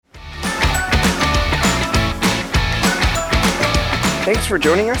Thanks for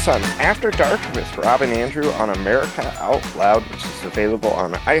joining us on After Dark with Rob and Andrew on America Out Loud, which is available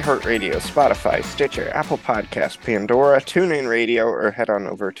on iHeartRadio, Spotify, Stitcher, Apple Podcasts, Pandora, TuneIn Radio, or head on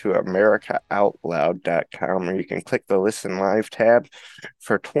over to AmericaOutloud.com where you can click the Listen Live tab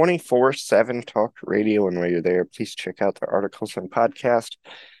for 24/7 talk radio. And while you're there, please check out the articles and podcasts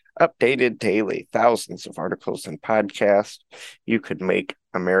updated daily. Thousands of articles and podcasts. You could make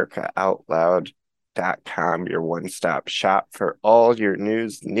America Out Loud your one-stop shop for all your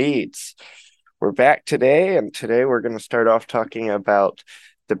news needs. We're back today, and today we're going to start off talking about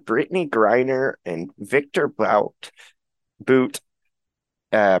the Brittney Griner and Victor Bout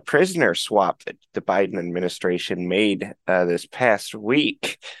prisoner swap that the Biden administration made this past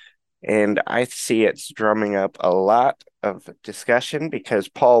week. And I see it's drumming up a lot of discussion because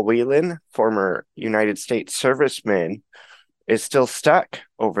Paul Whelan, former United States serviceman, is still stuck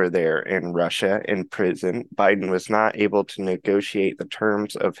over there in Russia in prison. Biden was not able to negotiate the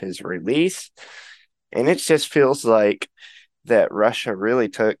terms of his release. And it just feels like that Russia really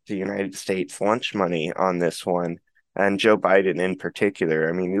took the United States lunch money on this one, and Joe Biden in particular.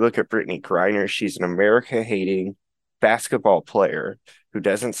 I mean, you look at Brittney Griner, she's an America-hating basketball player who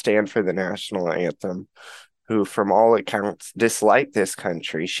doesn't stand for the national anthem, who from all accounts dislike this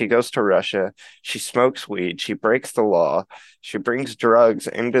country. She goes to Russia, she smokes weed, she breaks the law, she brings drugs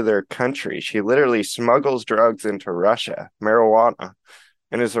into their country. She literally smuggles drugs into Russia, marijuana,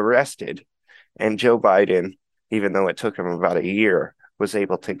 and is arrested. And Joe Biden, even though it took him about a year, was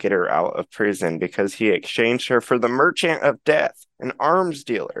able to get her out of prison because he exchanged her for the merchant of death, an arms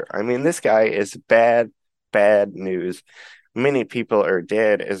dealer. I mean, this guy is bad news. Many people are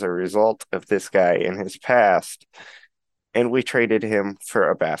dead as a result of this guy in his past, and we traded him for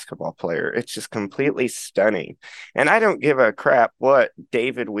a basketball player. It's just completely stunning. And I don't give a crap what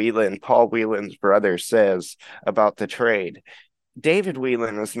David Whelan, Paul Whelan's brother, says about the trade. David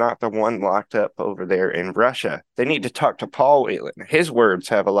Whelan is not the one locked up over there in Russia. They need to talk to Paul Whelan. His words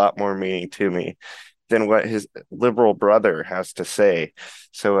have a lot more meaning to me than what his liberal brother has to say.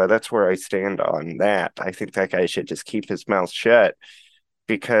 So that's where I stand on that. I think that guy should just keep his mouth shut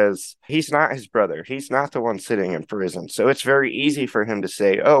because he's not his brother. He's not the one sitting in prison. So it's very easy for him to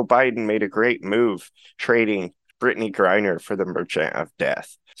say, oh, Biden made a great move trading Brittney Griner for the merchant of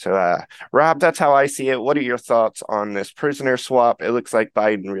death. So, Rob, that's how I see it. What are your thoughts on this prisoner swap? It looks like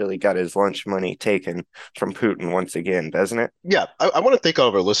Biden really got his lunch money taken from Putin once again, doesn't it? Yeah, I want to thank all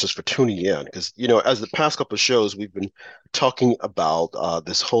of our listeners for tuning in because, as the past couple of shows, we've been talking about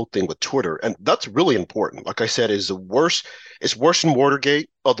this whole thing with Twitter. And that's really important. Like I said, it's worse than Watergate,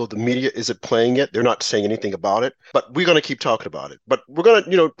 although the media isn't playing it. They're not saying anything about it. But we're going to keep talking about it. But we're going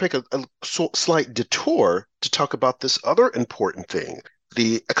to, take a slight detour to talk about this other important thing,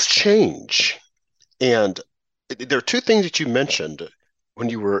 the exchange. And there are two things that you mentioned when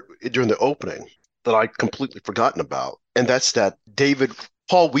you were during the opening that I'd completely forgotten about. And that's that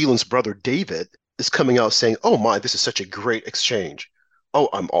Paul Whelan's brother, David, is coming out saying, oh my, this is such a great exchange. Oh,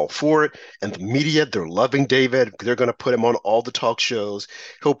 I'm all for it. And the media, they're loving David. They're going to put him on all the talk shows.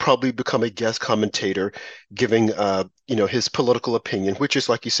 He'll probably become a guest commentator, giving, his political opinion, which is,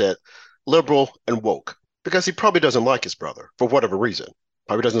 like you said, liberal and woke, because he probably doesn't like his brother for whatever reason.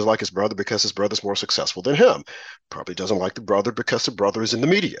 Probably doesn't like his brother because his brother's more successful than him. Probably doesn't like the brother because the brother is in the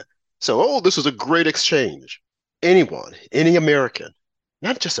media. So, this is a great exchange. Anyone, any American,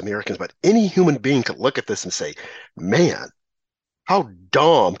 not just Americans, but any human being could look at this and say, man, how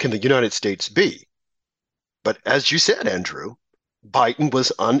dumb can the United States be? But as you said, Andrew, Biden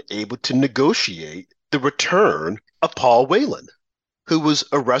was unable to negotiate the return of Paul Whelan, who was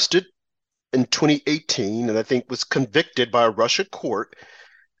arrested in 2018 and I think was convicted by a Russian court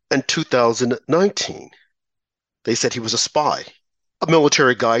in 2019. They said he was a spy, a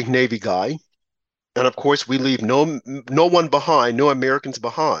military guy, Navy guy. And of course, we leave no one behind, no Americans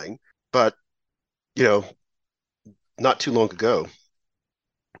behind. But, not too long ago,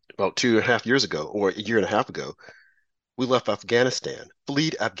 about 2.5 years ago, or a year and a half ago, we left Afghanistan,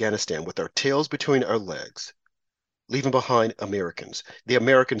 fled Afghanistan with our tails between our legs, leaving behind Americans. The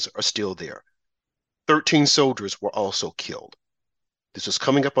Americans are still there. 13 soldiers were also killed. This was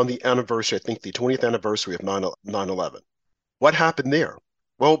coming up on the anniversary, I think the 20th anniversary of 9/11. What happened there?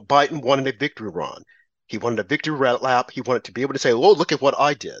 Well, Biden wanted a victory run. He wanted a victory lap. He wanted to be able to say, oh, look at what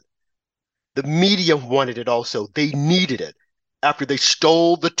I did. The media wanted it also. They needed it after they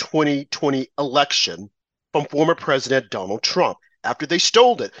stole the 2020 election from former President Donald Trump. After they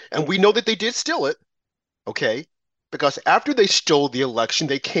stole it, and we know that they did steal it, okay? Because after they stole the election,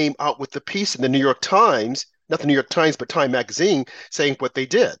 they came out with the piece in the New York Times, not the New York Times, but Time Magazine, saying what they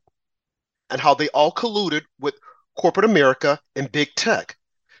did and how they all colluded with corporate America and big tech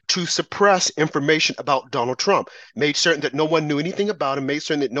to suppress information about Donald Trump, made certain that no one knew anything about him, made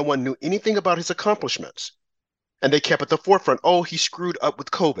certain that no one knew anything about his accomplishments. And they kept at the forefront, oh, he screwed up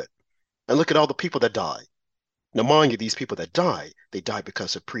with COVID. And look at all the people that died. Now, mind you, these people that died, they died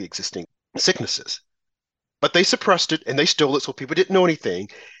because of pre-existing sicknesses. But they suppressed it and they stole it so people didn't know anything.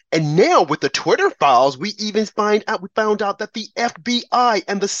 And now with the Twitter files, we found out that the FBI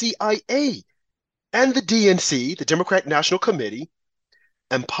and the CIA and the DNC, the Democratic National Committee,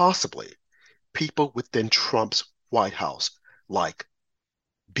 and possibly people within Trump's White House, like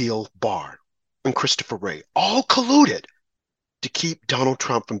Bill Barr and Christopher Wray, all colluded to keep Donald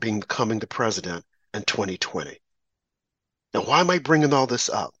Trump from becoming the president in 2020. Now, why am I bringing all this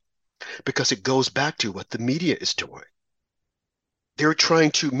up? Because it goes back to what the media is doing. They're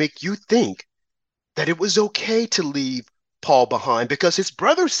trying to make you think that it was okay to leave Paul behind because his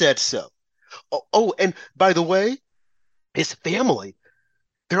brother said so. Oh, and by the way, his family,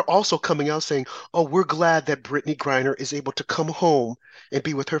 they're also coming out saying, oh, we're glad that Brittany Griner is able to come home and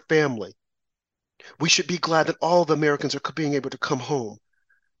be with her family. We should be glad that all the Americans are being able to come home.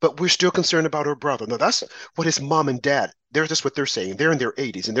 But we're still concerned about her brother. Now, that's what his mom and dad, that's what they're saying. They're in their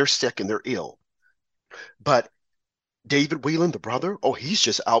 80s and they're sick and they're ill. But David Whelan, the brother, oh, he's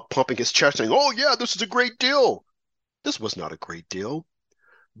just out pumping his chest saying, oh, yeah, this is a great deal. This was not a great deal.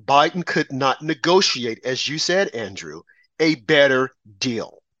 Biden could not negotiate, as you said, Andrew, a better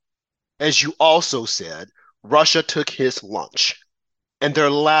deal. As you also said, Russia took his lunch and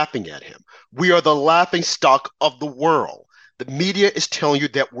they're laughing at him. We are the laughing stock of the world. The media is telling you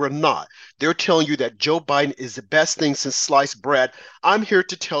that we're not. They're telling you that Joe Biden is the best thing since sliced bread. I'm here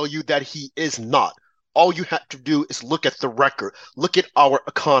to tell you that he is not. All you have to do is look at the record. Look at our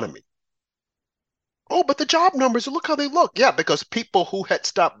economy. Oh, but the job numbers, look how they look. Yeah, because people who had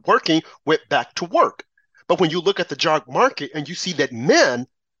stopped working went back to work. But when you look at the job market and you see that men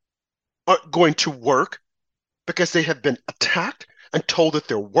aren't going to work because they have been attacked and told that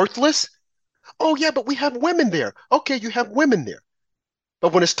they're worthless. Oh, yeah, but we have women there. Okay, you have women there.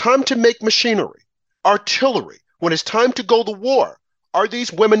 But when it's time to make machinery, artillery, when it's time to go to war, are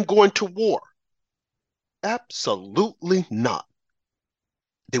these women going to war? Absolutely not.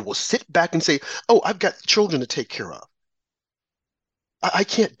 They will sit back and say, oh, I've got children to take care of. I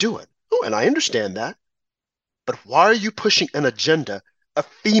can't do it. Oh, and I understand that. But why are you pushing an agenda of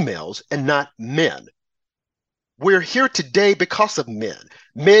females and not men? We're here today because of men.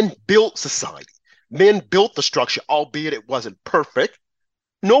 Men built society. Men built the structure, albeit it wasn't perfect.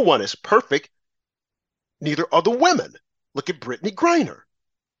 No one is perfect. Neither are the women. Look at Brittany Griner.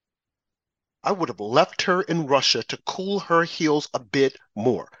 I would have left her in Russia to cool her heels a bit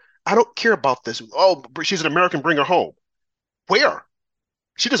more. I don't care about this. Oh, she's an American, bring her home. Where?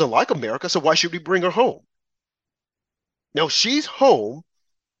 She doesn't like America, so why should we bring her home? Now she's home,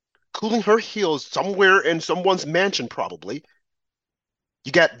 cooling her heels somewhere in someone's mansion, probably.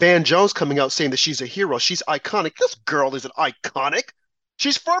 You got Van Jones coming out saying that she's a hero. She's iconic. This girl isn't iconic.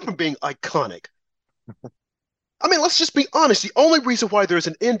 She's far from being iconic. I mean, let's just be honest. The only reason why there's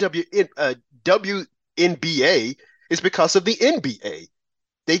an WNBA is because of the NBA.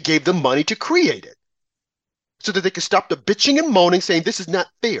 They gave them money to create it so that they could stop the bitching and moaning saying this is not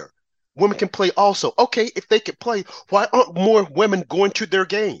fair. Women can play also. Okay, if they can play, why aren't more women going to their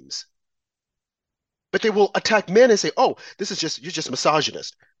games? But they will attack men and say, oh, you're just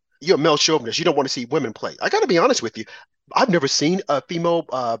misogynist. You're a male chauvinist. You don't want to see women play. I got to be honest with you. I've never seen a female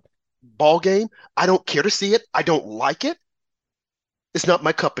ball game. I don't care to see it. I don't like it. It's not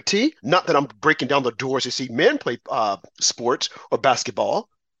my cup of tea. Not that I'm breaking down the doors to see men play sports or basketball.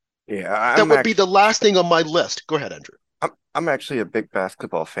 Yeah, that would be the last thing on my list. Go ahead, Andrew. I'm actually a big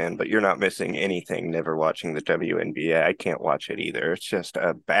basketball fan, but you're not missing anything never watching the WNBA. I can't watch it either. It's just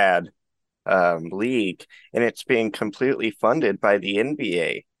a bad league, and it's being completely funded by the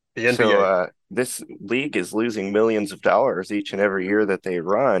NBA. The NBA. So this league is losing millions of dollars each and every year that they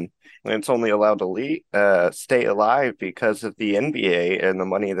run, and it's only allowed to stay alive because of the NBA and the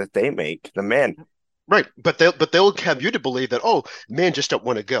money that they make, the men. Right, but they'll have you to believe that, oh, men just don't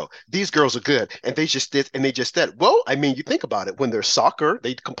want to go. These girls are good, and they just did, and they just did. Well, I mean, you think about it. When there's soccer,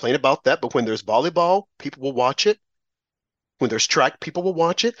 they complain about that, but when there's volleyball, people will watch it. When there's track, people will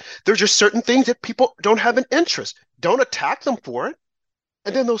watch it. There's just certain things that people don't have an interest. Don't attack them for it.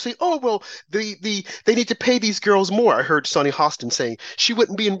 And then they'll say, oh, well, they need to pay these girls more. I heard Sonny Hostin saying she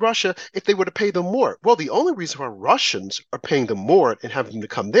wouldn't be in Russia if they were to pay them more. Well, the only reason why Russians are paying them more and having them to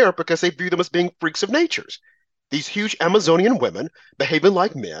come there because they view them as being freaks of natures. These huge Amazonian women behaving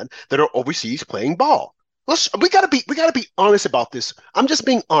like men that are overseas playing ball. We gotta be honest about this. I'm just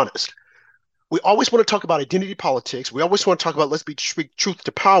being honest. We always want to talk about identity politics. We always want to talk about let's speak truth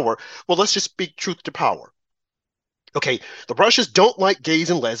to power. Well, let's just speak truth to power. Okay, the Russians don't like gays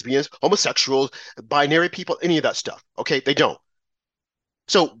and lesbians, homosexuals, binary people, any of that stuff. Okay, they don't.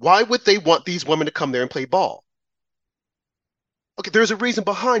 So why would they want these women to come there and play ball? Okay, there's a reason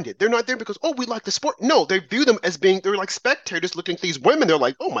behind it. They're not there because, oh, we like the sport. No, they view them as being, they're like spectators looking at these women. They're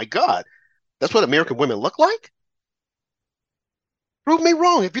like, oh my God, that's what American women look like? Prove me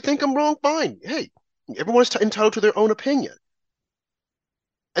wrong. If you think I'm wrong, fine. Hey, everyone's entitled to their own opinion.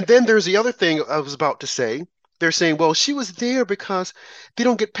 And then there's the other thing I was about to say. They're saying, well, she was there because they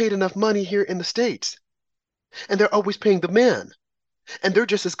don't get paid enough money here in the States. And they're always paying the men. And they're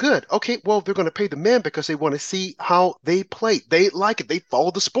just as good. Okay, well, they're going to pay the men because they want to see how they play. They like it. They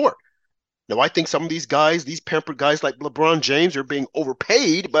follow the sport. Now, I think some of these guys, these pampered guys like LeBron James, are being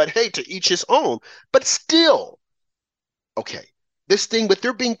overpaid, but hey, to each his own. But still, okay, this thing, but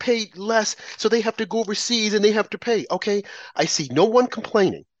they're being paid less, so they have to go overseas and they have to pay. Okay, I see no one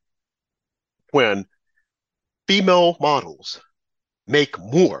complaining when female models make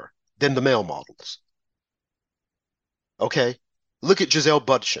more than the male models. Okay, look at Gisele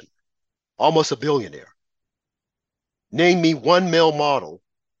Bundchen, almost a billionaire. Name me one male model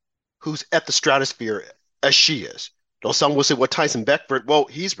who's at the stratosphere as she is. Though some will say, well, Tyson Beckford, well,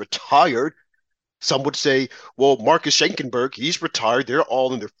 he's retired. Some would say, well, Marcus Schenkenberg, he's retired. They're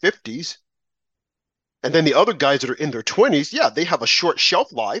all in their 50s. And then the other guys that are in their 20s, yeah, they have a short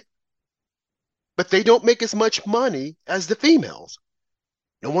shelf life, but they don't make as much money as the females.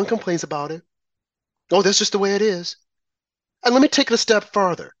 No one complains about it. Oh, that's just the way it is. And let me take it a step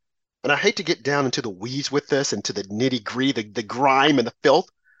further. And I hate to get down into the weeds with this, into the nitty gritty, the grime and the filth.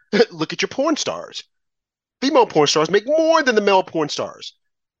 Look at your porn stars. Female porn stars make more than the male porn stars.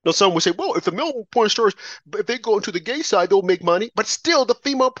 Now, some would say, well, if the male porn stars, if they go into the gay side, they'll make money. But still, the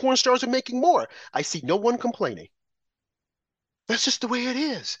female porn stars are making more. I see no one complaining. That's just the way it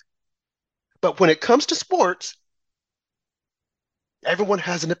is. But when it comes to sports, everyone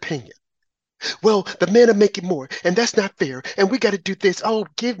has an opinion. Well, the men are making more, and that's not fair, and we got to do this. Oh,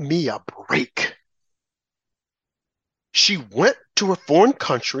 give me a break. She went to a foreign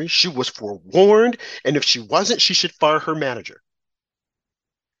country. She was forewarned, and if she wasn't, she should fire her manager.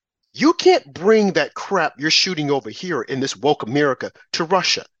 You can't bring that crap you're shooting over here in this woke America to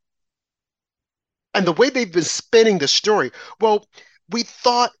Russia. And the way they've been spinning the story, well, we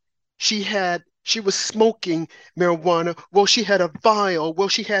thought she was smoking marijuana. Well, she had a vial. Well,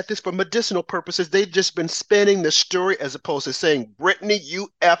 she had this for medicinal purposes. They've just been spinning the story as opposed to saying, Brittany, you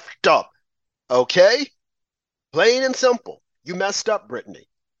effed up. Okay? Plain and simple. You messed up, Brittany.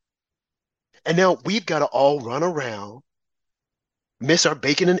 And now we've got to all run around, miss our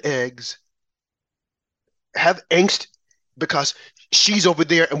bacon and eggs, have angst because she's over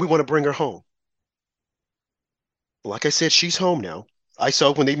there and we want to bring her home. Like I said, she's home now. I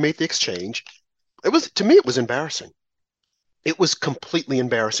saw when they made the exchange. To me, it was embarrassing. It was completely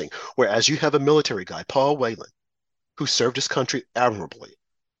embarrassing. Whereas you have a military guy, Paul Whelan, who served his country admirably.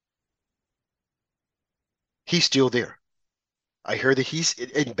 He's still there. I heard that he's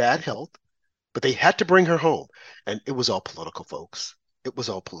in bad health, but they had to bring her home. And it was all political, folks. It was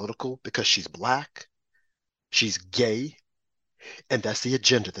all political because she's black, she's gay, and that's the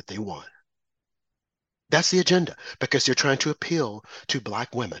agenda that they want. That's the agenda because they're trying to appeal to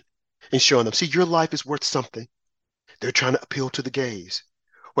black women and showing them, see, your life is worth something. They're trying to appeal to the gays.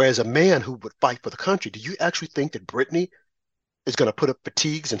 Whereas a man who would fight for the country, do you actually think that Brittany is going to put up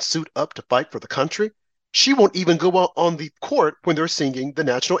fatigues and suit up to fight for the country? She won't even go out on the court when they're singing the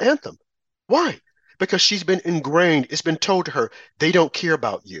national anthem. Why? Because she's been ingrained. It's been told to her, they don't care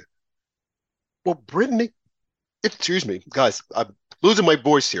about you. Well, Brittany, excuse me, guys, I'm losing my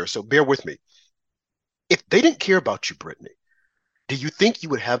voice here, so bear with me. If they didn't care about you, Brittany, do you think you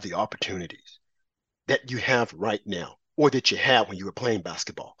would have the opportunities that you have right now or that you had when you were playing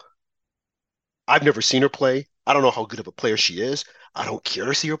basketball? I've never seen her play. I don't know how good of a player she is. I don't care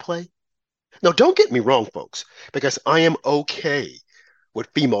to see her play. Now, don't get me wrong, folks, because I am okay with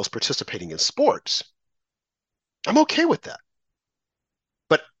females participating in sports. I'm okay with that.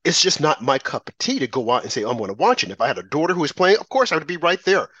 But it's just not my cup of tea to go out and say, I'm going to watch it. And if I had a daughter who was playing, of course I would be right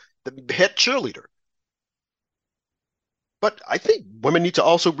there, the head cheerleader. But I think women need to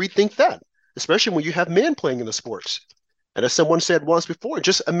also rethink that, especially when you have men playing in the sports. And as someone said once before,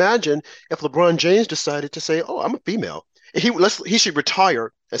 just imagine if LeBron James decided to say, oh, I'm a female. He should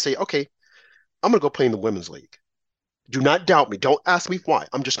retire and say, okay, I'm going to go play in the women's league. Do not doubt me. Don't ask me why.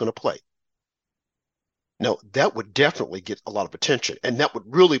 I'm just going to play. Now, that would definitely get a lot of attention, and that would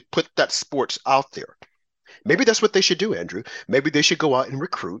really put that sports out there. Maybe that's what they should do, Andrew. Maybe they should go out and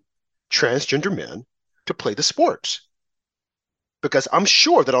recruit transgender men to play the sports. Because I'm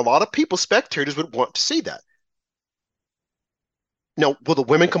sure that a lot of people, spectators, would want to see that. Now, will the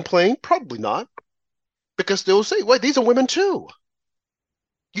women complain? Probably not. Because they'll say, wait, these are women too.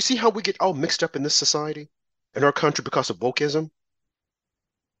 You see how we get all mixed up in this society, in our country, because of wokeism?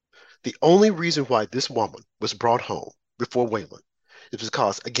 The only reason why this woman was brought home before Waylon is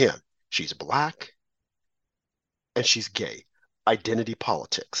because, again, she's black and she's gay. Identity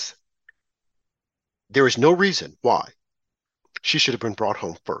politics. There is no reason why she should have been brought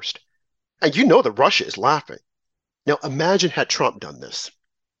home first. And you know that Russia is laughing. Now imagine had Trump done this.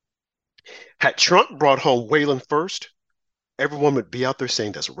 Had Trump brought home Waylon first, everyone would be out there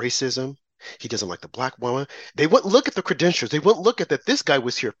saying that's racism. He doesn't like the black woman. They wouldn't look at the credentials. They wouldn't look at that this guy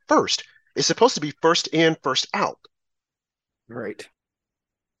was here first. It's supposed to be first in, first out. Right.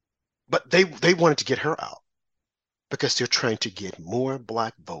 But they wanted to get her out because they're trying to get more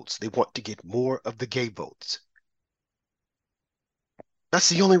black votes. They want to get more of the gay votes. That's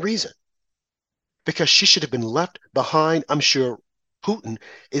the only reason. Because she should have been left behind. I'm sure Putin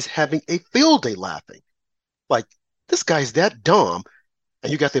is having a field day laughing. Like, this guy's that dumb.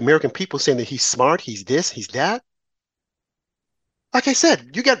 And you got the American people saying that he's smart, he's this, he's that. Like I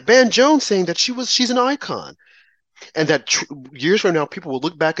said, you got Van Jones saying that she's an icon. And that years from now, people will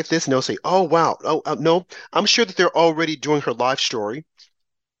look back at this and they'll say, oh, wow. Oh, no, I'm sure that they're already doing her life story.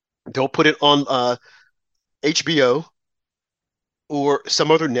 They'll put it on HBO or some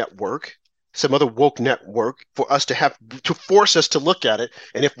other network, some other woke network for us to force us to look at it.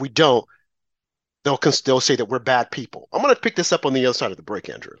 And if we don't, they'll say that we're bad people. I'm going to pick this up on the other side of the break,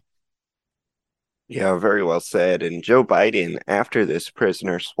 Andrew. Yeah, very well said. And Joe Biden, after this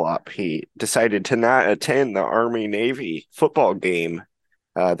prisoner swap, he decided to not attend the Army-Navy football game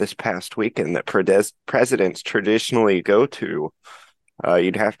this past weekend that presidents traditionally go to.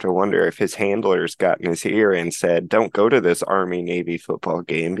 You'd have to wonder if his handlers got in his ear and said, don't go to this Army-Navy football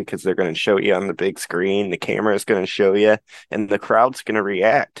game because they're going to show you on the big screen, the camera is going to show you, and the crowd's going to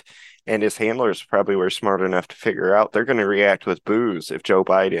react. And his handlers probably were smart enough to figure out they're going to react with boos if Joe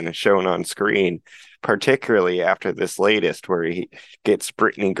Biden is shown on screen, particularly after this latest where he gets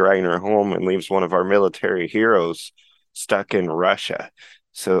Brittany Griner home and leaves one of our military heroes stuck in Russia.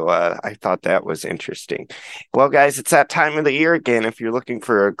 So I thought that was interesting. Well, guys, it's that time of the year again. If you're looking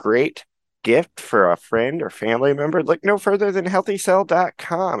for a great gift for a friend or family member, look no further than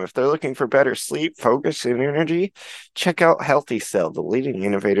HealthyCell.com. If they're looking for better sleep, focus, and energy, check out Healthy Cell, the leading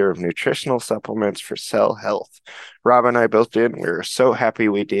innovator of nutritional supplements for cell health. Rob and I both did. We were so happy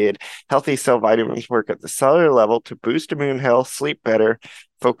we did. Healthy Cell vitamins work at the cellular level to boost immune health, sleep better,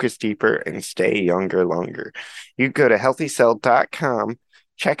 focus deeper, and stay younger longer. You go to HealthyCell.com.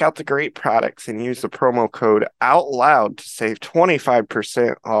 Check out the great products and use the promo code OUTLOUD to save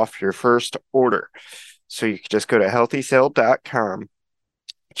 25% off your first order. So you can just go to healthycell.com,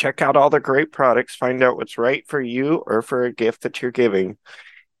 check out all the great products, find out what's right for you or for a gift that you're giving,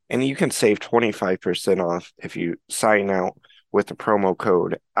 and you can save 25% off if you sign out with the promo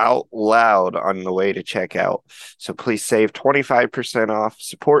code OUTLOUD on the way to checkout. So please save 25% off,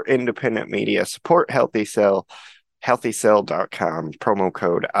 support independent media, support Healthy Cell. HealthyCell.com, promo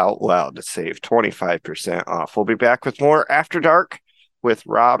code OUTLOUD to save 25% off. We'll be back with more After Dark with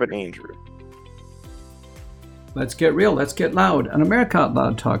Rob and Andrew. Let's get real, let's get loud on America Out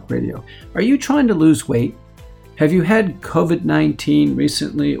Loud Talk Radio. Are you trying to lose weight? Have you had COVID-19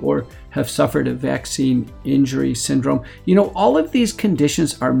 recently or have suffered a vaccine injury syndrome? You know, all of these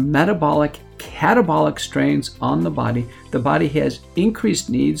conditions are metabolic, catabolic strains on the body. The body has increased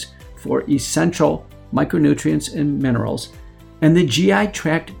needs for essential micronutrients and minerals, and the GI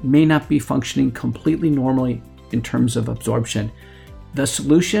tract may not be functioning completely normally in terms of absorption. The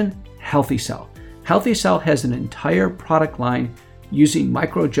solution, Healthy Cell. Healthy Cell has an entire product line using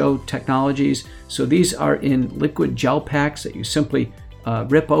MicroJo technologies. So these are in liquid gel packs that you simply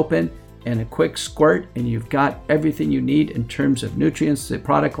rip open and a quick squirt, and you've got everything you need in terms of nutrients. The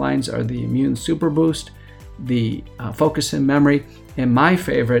product lines are the Immune Super Boost, the Focus and Memory, and my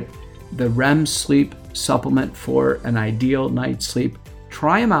favorite, the REM Sleep Supplement for an ideal night's sleep.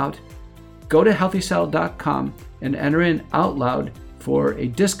 Try them out. Go to healthycell.com and enter in OUTLOUD for a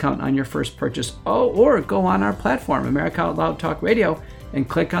discount on your first purchase. Oh, or go on our platform, America Out Loud Talk Radio, and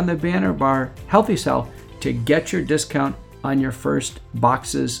click on the banner bar Healthy Cell to get your discount on your first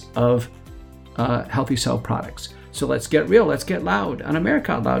boxes of Healthy Cell products. So let's get real, let's get loud on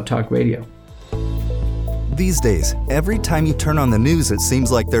America Out Loud Talk Radio. These days, every time you turn on the news, it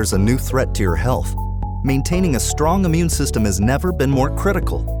seems like there's a new threat to your health. Maintaining a strong immune system has never been more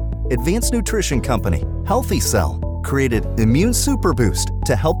critical. Advanced nutrition company, Healthy Cell, created Immune Super Boost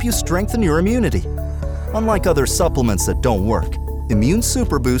to help you strengthen your immunity. Unlike other supplements that don't work, Immune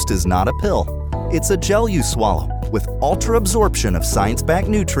Super Boost is not a pill. It's a gel you swallow with ultra absorption of science-backed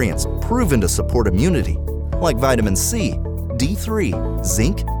nutrients proven to support immunity, like vitamin C, D3,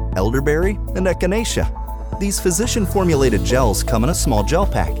 zinc, elderberry, and echinacea. These physician-formulated gels come in a small gel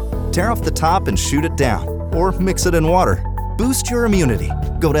pack. Tear off the top and shoot it down, or mix it in water. Boost your immunity.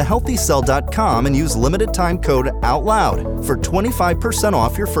 Go to healthycell.com and use limited time code OUTLOUD for 25%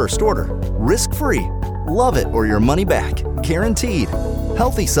 off your first order. Risk-free. Love it or your money back. Guaranteed.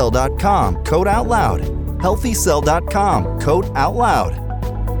 Healthycell.com, code OUTLOUD. Healthycell.com, code OUTLOUD.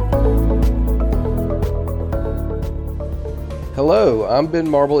 Hello, I'm Ben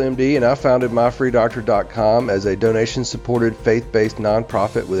Marble, MD, and I founded MyFreeDoctor.com as a donation-supported, faith-based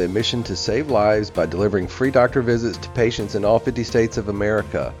nonprofit with a mission to save lives by delivering free doctor visits to patients in all 50 states of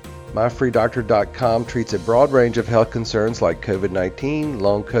America. MyFreeDoctor.com treats a broad range of health concerns like COVID-19,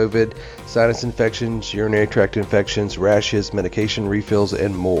 long COVID, sinus infections, urinary tract infections, rashes, medication refills,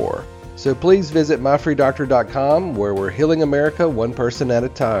 and more. So please visit MyFreeDoctor.com, where we're healing America one person at a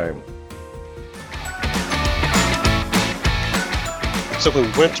time. So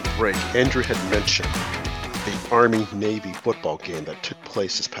when we went to break, Andrew had mentioned the Army-Navy football game that took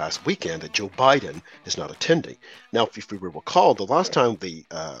place this past weekend that Joe Biden is not attending. Now, if we recall, the last time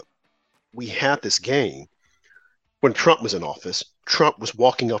we had this game, when Trump was in office, Trump was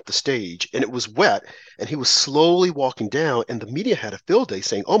walking off the stage and it was wet and he was slowly walking down and the media had a field day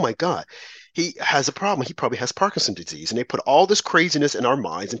saying, oh my God, he has a problem. He probably has Parkinson's disease. And they put all this craziness in our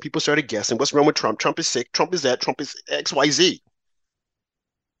minds and people started guessing what's wrong with Trump. Trump is sick. Trump is that. Trump is XYZ.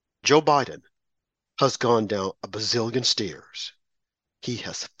 Joe Biden has gone down a bazillion stairs. He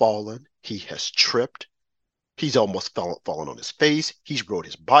has fallen. He has tripped. He's almost fallen on his face. He's rode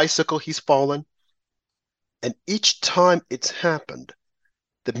his bicycle. He's fallen. And each time it's happened,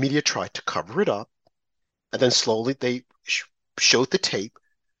 the media tried to cover it up. And then slowly they showed the tape.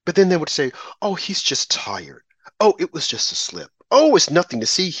 But then they would say, oh, he's just tired. Oh, it was just a slip. Oh, it's nothing to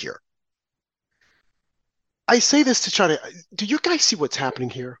see here. I say this to try to, do you guys see what's happening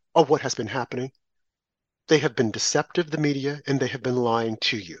here or what has been happening? They have been deceptive, the media, and they have been lying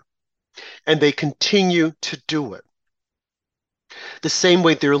to you. And they continue to do it. The same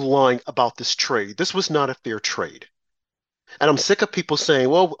way they're lying about this trade. This was not a fair trade. And I'm sick of people saying,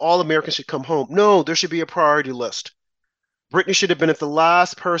 well, all Americans should come home. No, there should be a priority list. Brittany should have been at the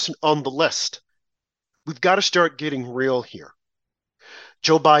last person on the list. We've got to start getting real here.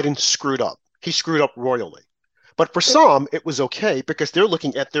 Joe Biden screwed up. He screwed up royally. But for some, it was okay because they're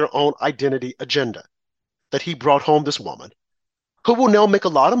looking at their own identity agenda. That he brought home this woman who will now make a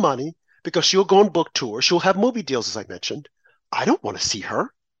lot of money because she'll go on book tours. She'll have movie deals, as I mentioned. I don't want to see her.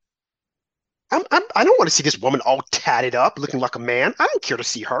 I don't want to see this woman all tatted up, looking like a man. I don't care to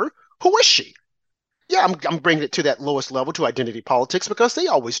see her. Who is she? Yeah, I'm bringing it to that lowest level, to identity politics, because they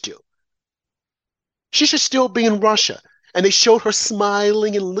always do. She should still be in Russia. And they showed her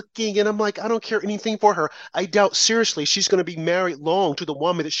smiling and looking, and I'm like, I don't care anything for her. I doubt seriously she's going to be married long to the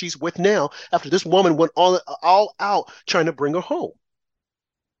woman that she's with now after this woman went all out trying to bring her home.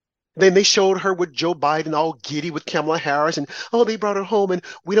 Then they showed her with Joe Biden all giddy with Kamala Harris, and, oh, they brought her home, and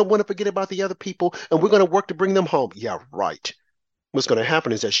we don't want to forget about the other people, and we're going to work to bring them home. Yeah, right. What's going to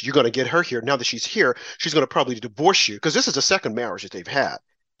happen is that you're going to get her here. Now that she's here, she's going to probably divorce you, because this is the second marriage that they've had.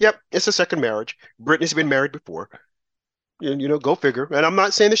 Yep, it's a second marriage. Brittany's been married before. You know, go figure. And I'm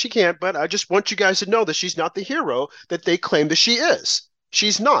not saying that she can't, but I just want you guys to know that she's not the hero that they claim that she is.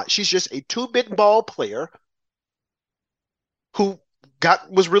 She's not. She's just a two-bit ball player who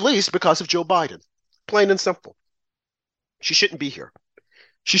was released because of Joe Biden. Plain and simple. She shouldn't be here.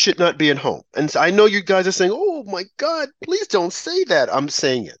 She should not be at home. And I know you guys are saying, oh my God, please don't say that. I'm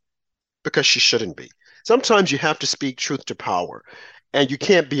saying it because she shouldn't be. Sometimes you have to speak truth to power. And you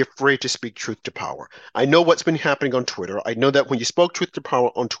can't be afraid to speak truth to power. I know what's been happening on Twitter. I know that when you spoke truth to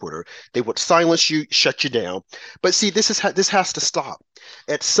power on Twitter, they would silence you, shut you down. But see, this has to stop.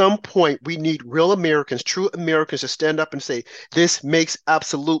 At some point, we need real Americans, true Americans, to stand up and say, this makes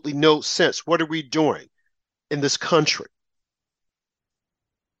absolutely no sense. What are we doing in this country?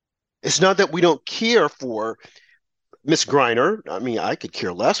 It's not that we don't care for Miss Griner. I mean, I could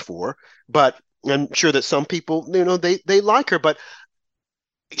care less for her, but I'm sure that some people, you know, they like her, but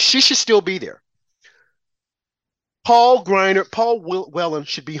she should still be there. Paul Whelan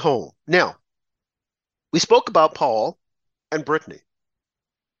should be home. Now, we spoke about Paul and Brittany.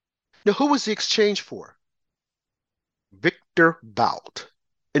 Now, who was the exchange for? Victor Bout,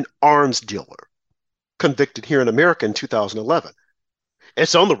 an arms dealer, convicted here in America in 2011.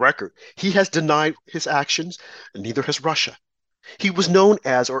 It's on the record. He has denied his actions, and neither has Russia. He was known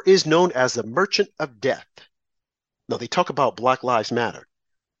as, or is known as, the merchant of death. Now, they talk about Black Lives Matter.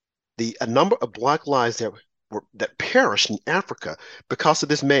 A number of Black lives that perished in Africa because of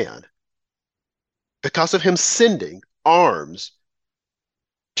this man, because of him sending arms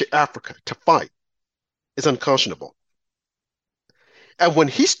to Africa to fight, is unconscionable. And when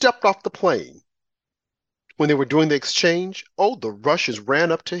he stepped off the plane, when they were doing the exchange, oh, the Russians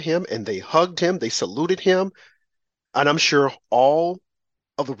ran up to him and they hugged him, they saluted him. And I'm sure all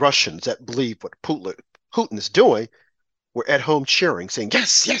of the Russians that believe what Putin is doing were at home cheering, saying,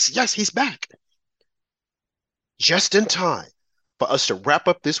 yes, yes, yes, he's back. Just in time for us to wrap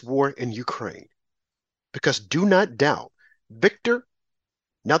up this war in Ukraine. Because do not doubt, Victor,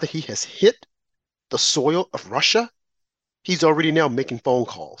 now that he has hit the soil of Russia, he's already now making phone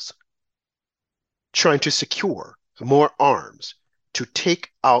calls, trying to secure more arms to take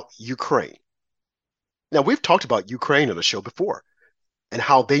out Ukraine. Now, we've talked about Ukraine on the show before and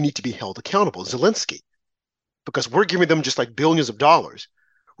how they need to be held accountable, Zelensky, because we're giving them just like billions of dollars,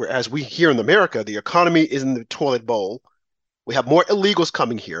 whereas we here in America, the economy is in the toilet bowl. We have more illegals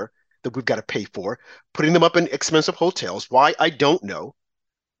coming here that we've got to pay for, putting them up in expensive hotels. Why? I don't know.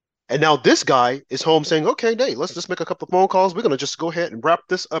 And now this guy is home saying, okay, hey, let's just make a couple of phone calls. We're going to just go ahead and wrap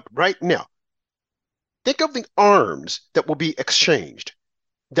this up right now. Think of the arms that will be exchanged,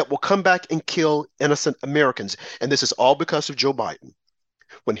 that will come back and kill innocent Americans. And this is all because of Joe Biden.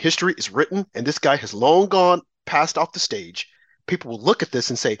 When history is written and this guy has long gone passed off the stage, people will look at this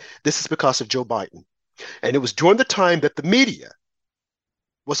and say, this is because of Joe Biden. And it was during the time that the media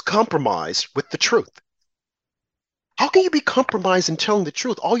was compromised with the truth. How can you be compromised in telling the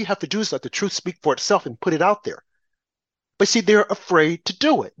truth? All you have to do is let the truth speak for itself and put it out there. But see, they're afraid to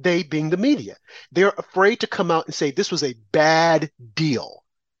do it, they being the media. They're afraid to come out and say this was a bad deal.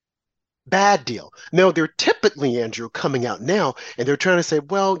 Bad deal. Now, they're typically, Andrew, coming out now, and they're trying to say,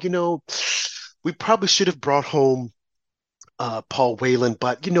 well, we probably should have brought home Paul Whelan,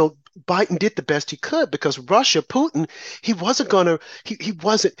 but, Biden did the best he could because Russia, Putin, he wasn't gonna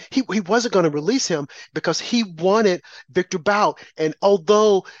release him because he wanted Victor Bout. And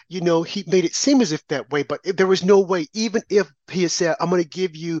although he made it seem as if that way, but there was no way. Even if he had said, "I'm going to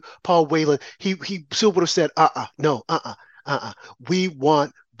give you Paul Whelan," he still would have said, "No, we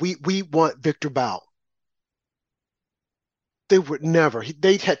want Victor Bout." They would never.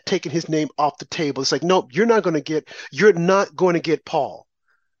 They had taken his name off the table. It's like, no, you're not going to get Paul.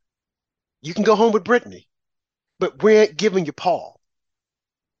 You can go home with Brittany, but we ain't giving you Paul.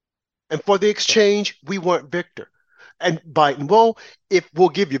 And for the exchange, we want Victor. And Biden, well, if we'll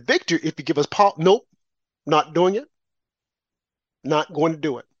give you Victor, if you give us Paul, nope, not doing it. Not going to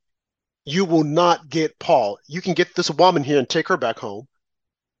do it. You will not get Paul. You can get this woman here and take her back home.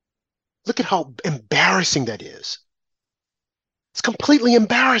 Look at how embarrassing that is. It's completely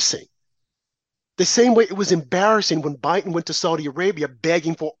embarrassing. The same way it was embarrassing when Biden went to Saudi Arabia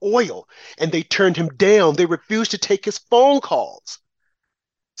begging for oil and they turned him down. They refused to take his phone calls.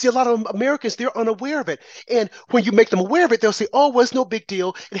 See, a lot of Americans, they're unaware of it. And when you make them aware of it, they'll say, oh, well, it's no big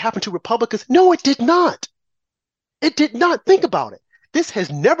deal. It happened to Republicans. No, it did not. It did not. Think about it. This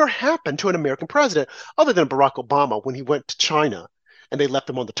has never happened to an American president other than Barack Obama when he went to China and they left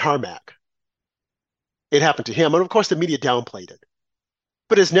him on the tarmac. It happened to him. And of course, the media downplayed it.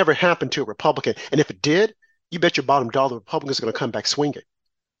 But it's never happened to a Republican. And if it did, you bet your bottom dollar Republicans are going to come back swinging.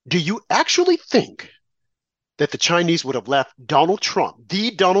 Do you actually think that the Chinese would have left Donald Trump,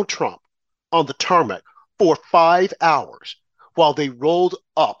 the Donald Trump, on the tarmac for 5 hours while they rolled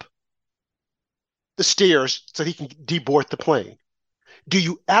up the stairs so he can deboard the plane? Do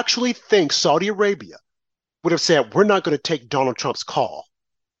you actually think Saudi Arabia would have said, we're not going to take Donald Trump's call?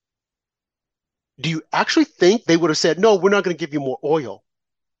 Do you actually think they would have said, no, we're not going to give you more oil?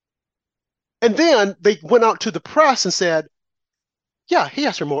 And then they went out to the press and said, yeah, he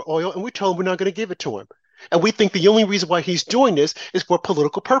asked for more oil, and we told him we're not going to give it to him. And we think the only reason why he's doing this is for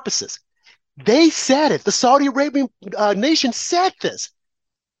political purposes. They said it. The Saudi Arabian nation said this.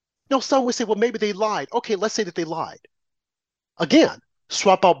 Now, some would say, well, maybe they lied. Okay, let's say that they lied. Again,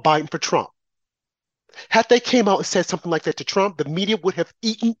 swap out Biden for Trump. Had they came out and said something like that to Trump, the media would have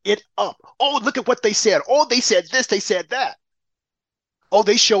eaten it up. Oh, look at what they said. Oh, they said this, they said that. Oh,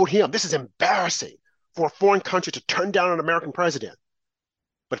 they showed him. This is embarrassing for a foreign country to turn down an American president.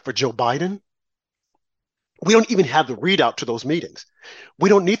 But for Joe Biden, we don't even have the readout to those meetings. We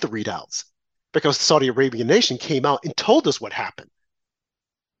don't need the readouts because the Saudi Arabian nation came out and told us what happened.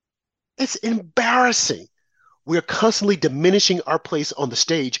 It's embarrassing. We're constantly diminishing our place on the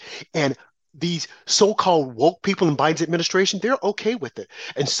stage, and these so-called woke people in Biden's administration, they're okay with it.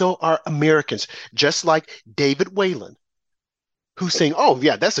 And so are Americans, just like David Whalen, who's saying, oh,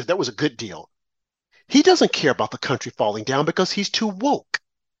 yeah, that was a good deal. He doesn't care about the country falling down because he's too woke.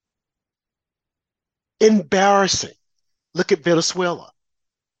 Embarrassing. Look at Venezuela.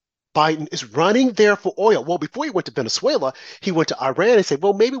 Biden is running there for oil. Well, before he went to Venezuela, he went to Iran and said,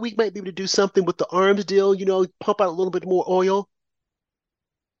 well, maybe we might be able to do something with the arms deal, pump out a little bit more oil.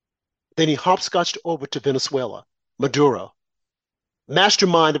 Then he hopscotched over to Venezuela, Maduro,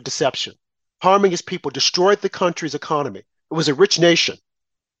 mastermind of deception, harming his people, destroyed the country's economy. It was a rich nation.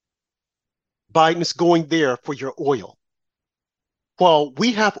 Biden is going there for your oil. Well,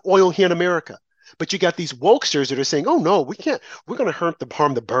 we have oil here in America. But you got these wokesters that are saying, oh, no, we can't. We're going to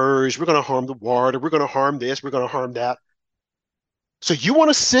harm the birds. We're going to harm the water. We're going to harm this. We're going to harm that. So you want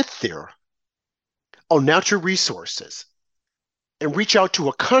to sit there on natural resources and reach out to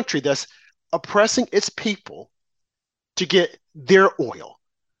a country that's oppressing its people to get their oil.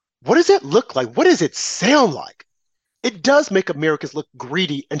 What does that look like? What does it sound like? It does make Americans look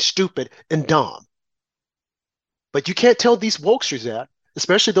greedy and stupid and dumb. But you can't tell these wokesters that.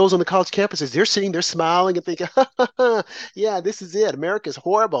 Especially those on the college campuses, they're sitting there smiling and thinking, yeah, this is it. America's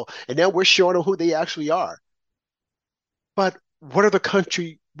horrible. And now we're showing them who they actually are. But what other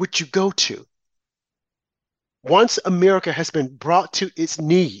country would you go to? Once America has been brought to its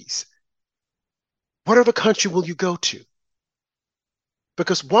knees, what other country will you go to?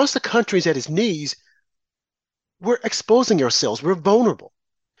 Because once the country is at its knees, we're exposing ourselves. We're vulnerable.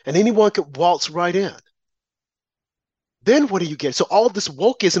 And anyone could waltz right in. Then what do you get? So all this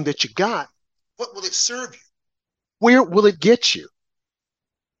wokeism that you got, what will it serve you? Where will it get you?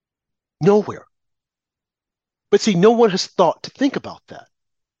 Nowhere. But see, no one has thought to think about that.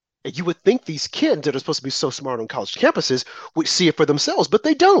 And you would think these kids that are supposed to be so smart on college campuses would see it for themselves, but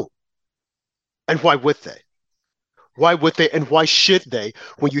they don't. And why would they? Why would they? And why should they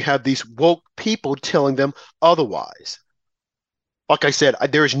when you have these woke people telling them otherwise? Like I said,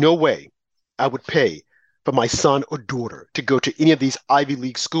 there is no way I would pay for my son or daughter to go to any of these Ivy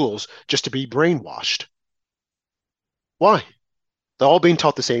League schools just to be brainwashed. Why? They're all being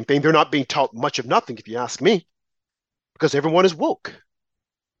taught the same thing. They're not being taught much of nothing, if you ask me, because everyone is woke.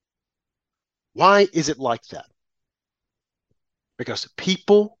 Why is it like that? Because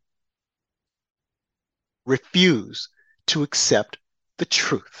people refuse to accept the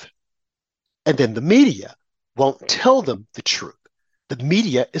truth. And then the media won't tell them the truth. The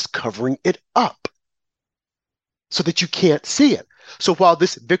media is covering it up so that you can't see it. So while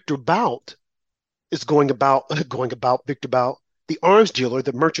this Victor Bout is going about Victor Bout, the arms dealer,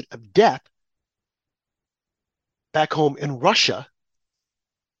 the merchant of death, back home in Russia,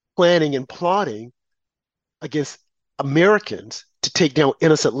 planning and plotting against Americans to take down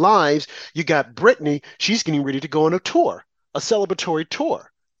innocent lives, you got Brittany, she's getting ready to go on a tour, a celebratory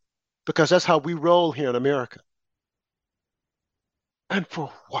tour, because that's how we roll here in America. And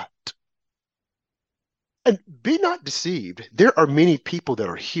for what? And be not deceived. There are many people that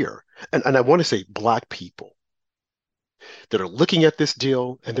are here, and I want to say Black people, that are looking at this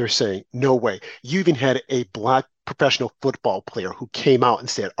deal and they're saying, no way. You even had a Black professional football player who came out and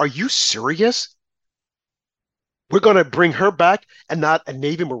said, are you serious? We're going to bring her back and not a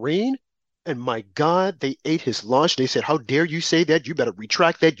Navy Marine? And my God, they ate his lunch. They said, how dare you say that? You better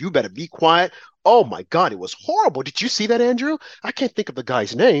retract that. You better be quiet. Oh my God, it was horrible. Did you see that, Andrew? I can't think of the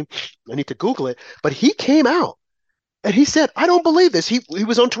guy's name. I need to Google it. But he came out and he said, I don't believe this. He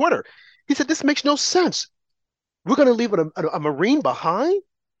was on Twitter. He said, this makes no sense. We're going to leave a Marine behind?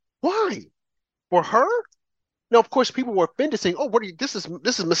 Why? For her? Now, of course, people were offended saying, oh, what are you, this is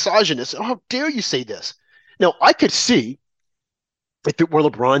misogynist. Oh, how dare you say this? Now, I could see if it were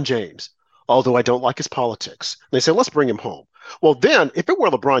LeBron James, although I don't like his politics. They say, let's bring him home. Well, then, if it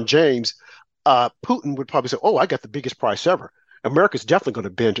were LeBron James, Putin would probably say, oh, I got the biggest price ever. America's definitely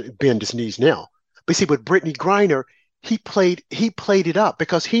going to bend his knees now. But see, with Brittany Griner, he played it up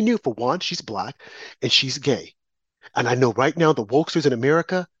because he knew, for one, she's Black and she's gay. And I know right now the wokesters in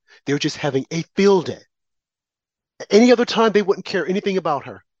America, they're just having a field day. Any other time, they wouldn't care anything about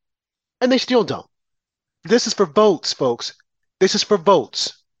her. And they still don't. This is for votes, folks. This is for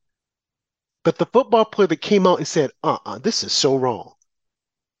votes. But the football player that came out and said, this is so wrong.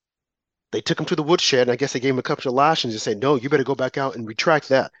 They took him to the woodshed, and I guess they gave him a couple of lashings and said, no, you better go back out and retract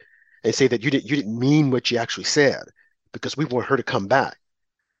that and say that you didn't mean what you actually said, because we want her to come back.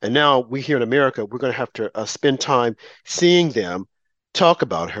 And now we here in America, we're going to have to spend time seeing them talk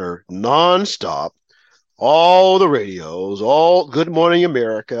about her nonstop, all the radios, all Good Morning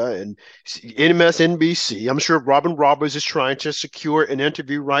America and MSNBC. I'm sure Robin Roberts is trying to secure an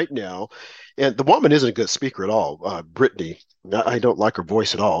interview right now. And the woman isn't a good speaker at all. Brittany, I don't like her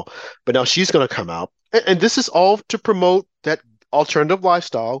voice at all. But now she's going to come out. And this is all to promote that alternative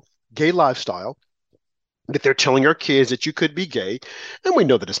lifestyle, gay lifestyle, that they're telling our kids that you could be gay. And we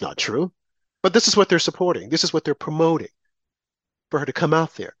know that it's not true. But this is what they're supporting. This is what they're promoting for her to come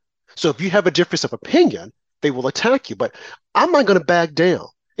out there. So if you have a difference of opinion, they will attack you. But I'm not going to back down.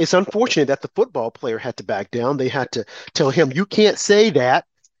 It's unfortunate that the football player had to back down. They had to tell him, you can't say that.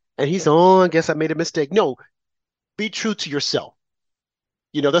 And he's, I guess I made a mistake. No, be true to yourself.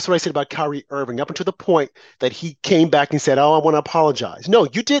 That's what I said about Kyrie Irving, up until the point that he came back and said, I want to apologize. No,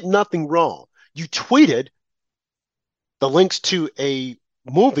 you did nothing wrong. You tweeted the links to a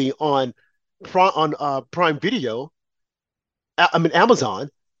movie on Prime Video. Amazon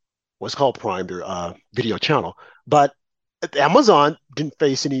was called Prime, their video channel. But Amazon didn't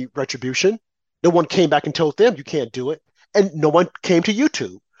face any retribution. No one came back and told them you can't do it. And no one came to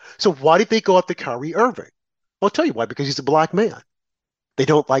YouTube. So why did they go after Kyrie Irving? I'll tell you why, because he's a black man. They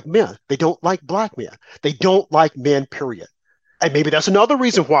don't like men. They don't like black men. They don't like men, period. And maybe that's another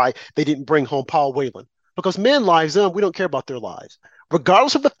reason why they didn't bring home Paul Whelan. Because men lives, we don't care about their lives.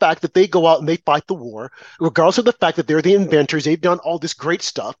 Regardless of the fact that they go out and they fight the war, regardless of the fact that they're the inventors, they've done all this great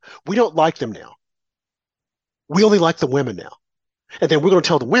stuff, we don't like them now. We only like the women now. And then we're going to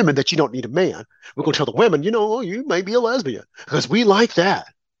tell the women that you don't need a man. We're going to tell the women, you may be a lesbian, because we like that.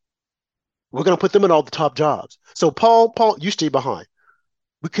 We're going to put them in all the top jobs. So Paul, you stay behind.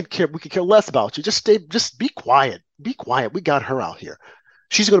 We could care less about you. Just be quiet. Be quiet. We got her out here.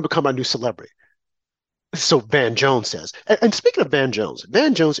 She's going to become our new celebrity. So Van Jones says. And speaking of Van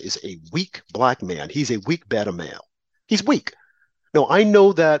Jones is a weak black man. He's a weak beta male. He's weak. No, I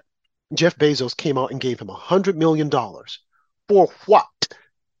know that Jeff Bezos came out and gave him $100 million. For what?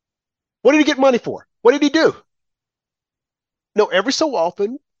 What did he get money for? What did he do? No, every so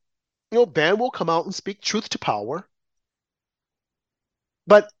often, Van will come out and speak truth to power.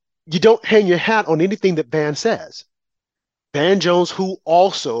 But you don't hang your hat on anything that Van says. Van Jones, who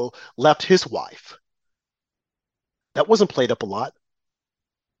also left his wife. That wasn't played up a lot.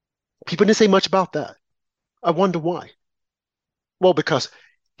 People didn't say much about that. I wonder why. Well, because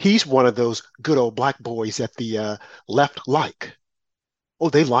he's one of those good old black boys that the left like. Oh,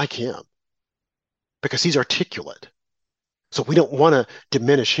 they like him because he's articulate. So we don't want to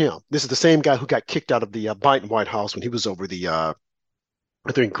diminish him. This is the same guy who got kicked out of the Biden White House when he was over the, I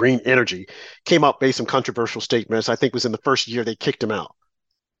think, green energy, came out, made some controversial statements. I think it was in the first year they kicked him out.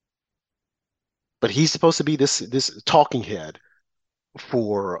 But he's supposed to be this talking head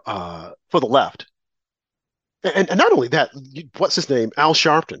for the left. And not only that, what's his name? Al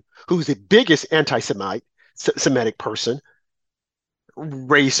Sharpton, who's the biggest anti-Semitic person,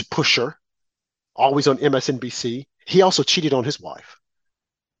 race pusher, always on MSNBC. He also cheated on his wife.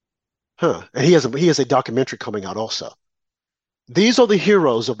 And he has a documentary coming out also. These are the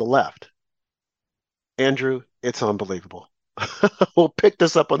heroes of the left. Andrew, it's unbelievable. We'll pick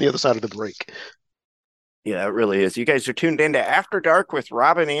this up on the other side of the break. Yeah, it really is. You guys are tuned into After Dark with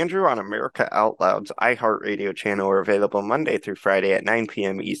Rob and Andrew on America Out Loud's iHeartRadio channel. We're available Monday through Friday at 9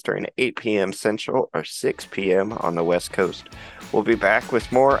 p.m. Eastern, 8 p.m. Central, or 6 p.m. on the West Coast. We'll be back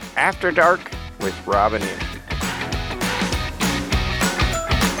with more After Dark with Rob and Andrew.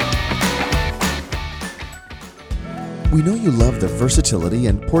 We know you love the versatility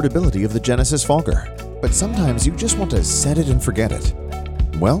and portability of the Genesis Fogger, but sometimes you just want to set it and forget it.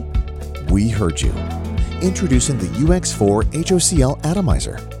 Well, we heard you. Introducing the UX4 HOCL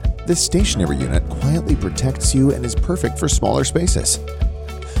Atomizer. This stationary unit quietly protects you and is perfect for smaller spaces.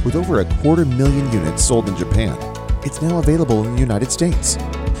 With over 250,000 units sold in Japan, it's now available in the United States.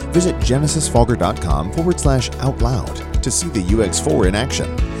 Visit genesisfogger.com/outloud to see the UX4 in action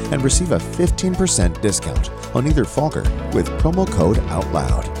and receive a 15% discount on either Fogger with promo code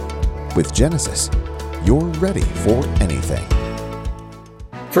OUTLOUD. With Genesis, you're ready for anything.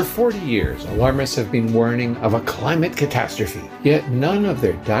 For 40 years, alarmists have been warning of a climate catastrophe, yet none of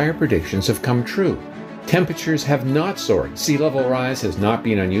their dire predictions have come true. Temperatures have not soared, sea level rise has not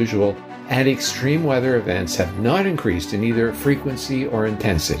been unusual, and extreme weather events have not increased in either frequency or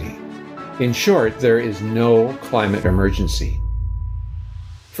intensity. In short, there is no climate emergency.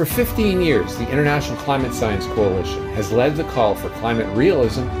 For 15 years, the International Climate Science Coalition has led the call for climate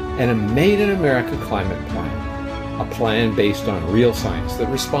realism and a Made in America climate plan. A plan based on real science that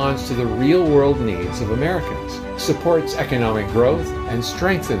responds to the real-world needs of Americans, supports economic growth, and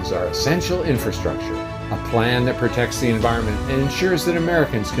strengthens our essential infrastructure. A plan that protects the environment and ensures that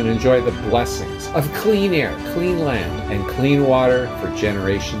Americans can enjoy the blessings of clean air, clean land, and clean water for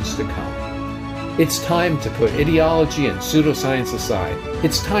generations to come. It's time to put ideology and pseudoscience aside.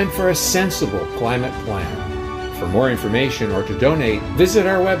 It's time for a sensible climate plan. For more information or to donate, visit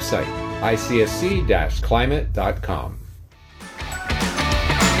our website, icsc-climate.com.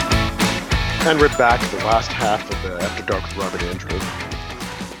 And we're back to the last half of the After Dark with Robert Andrew.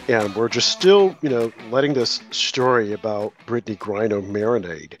 And we're just still, letting this story about Brittney Griner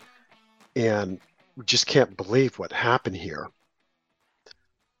marinate. And we just can't believe what happened here.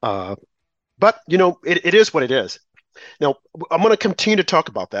 But, it is what it is. Now, I'm going to continue to talk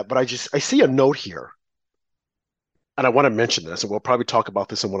about that, but I see a note here. And I want to mention this, and we'll probably talk about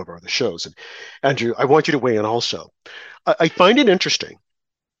this in one of our other shows. And Andrew, I want you to weigh in also. I find it interesting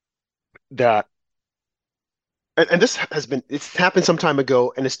that, and it's happened some time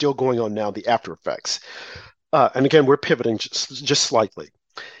ago, and it's still going on now, the after effects. And again, we're pivoting just slightly,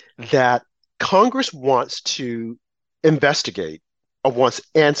 that Congress wants to investigate or wants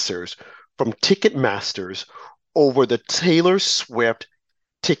answers from Ticketmasters over the Taylor Swift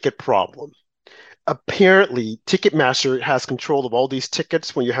ticket problem. Apparently, Ticketmaster has control of all these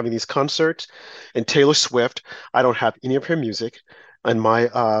tickets when you're having these concerts. And Taylor Swift, I don't have any of her music in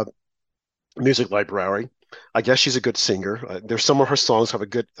my music library. I guess she's a good singer. There's some of her songs have a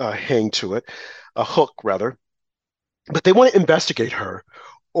good hang to it, a hook rather. But they want to investigate her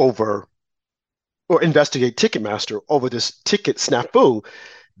over, or investigate Ticketmaster over this ticket snafu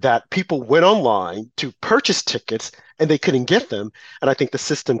that people went online to purchase tickets and they couldn't get them. And I think the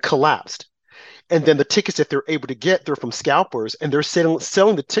system collapsed. And then the tickets that they're able to get, they're from scalpers, and they're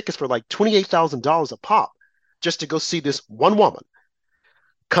selling the tickets for like $28,000 a pop just to go see this one woman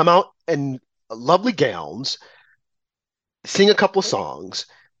come out in lovely gowns, sing a couple of songs,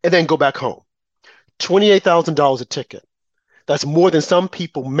 and then go back home. $28,000 a ticket. That's more than some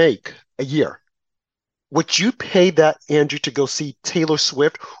people make a year. Would you pay that, Andrew, to go see Taylor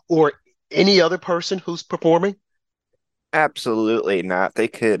Swift or any other person who's performing? Absolutely not. They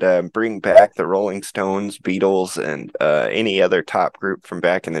could bring back the Rolling Stones, Beatles, and any other top group from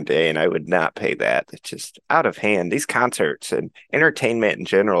back in the day, and I would not pay that. It's just out of hand. These concerts and entertainment in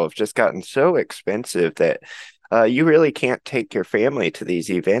general have just gotten so expensive that you really can't take your family to these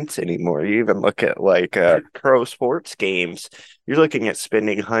events anymore. You even look at pro sports games. You're looking at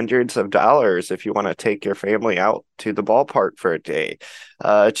spending hundreds of dollars if you want to take your family out to the ballpark for a day.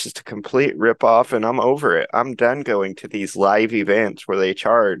 It's just a complete ripoff, and I'm over it. I'm done going to these live events where they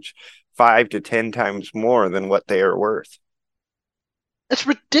charge 5 to 10 times more than what they are worth. It's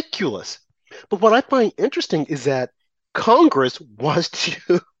ridiculous. But what I find interesting is that Congress wants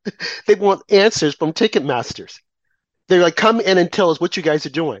to, they want answers from Ticketmasters. They're like, come in and tell us what you guys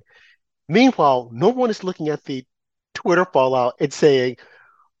are doing. Meanwhile, no one is looking at the Twitter fallout and saying,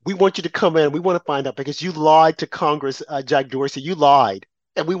 we want you to come in. We want to find out because you lied to Congress, Jack Dorsey. You lied.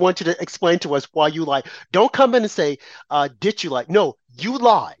 And we want you to explain to us why you lied. Don't come in and say, did you lie? No, you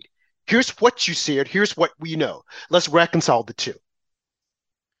lied. Here's what you said. Here's what we know. Let's reconcile the two.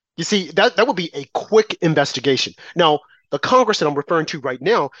 You see, that would be a quick investigation. Now, the Congress that I'm referring to right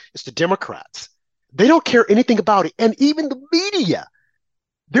now is the Democrats. They don't care anything about it. And even the media,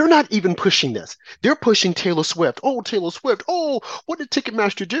 they're not even pushing this. They're pushing Taylor Swift. Oh, Taylor Swift. Oh, what did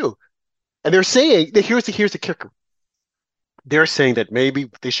Ticketmaster do? And they're saying that here's the kicker. They're saying that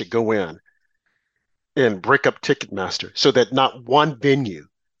maybe they should go in and break up Ticketmaster so that not one venue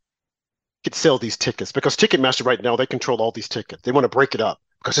could sell these tickets. Because Ticketmaster right now, they control all these tickets. They want to break it up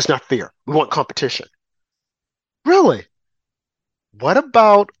because it's not fair. We want competition. Really? What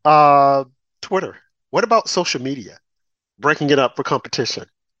about Twitter? What about social media? Breaking it up for competition.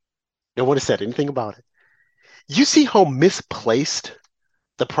 No one has said anything about it. You see how misplaced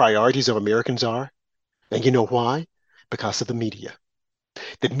the priorities of Americans are? And you know why? Because of the media.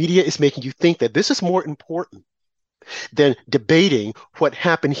 The media is making you think that this is more important than debating what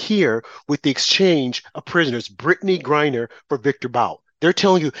happened here with the exchange of prisoners, Brittney Griner for Victor Bout. They're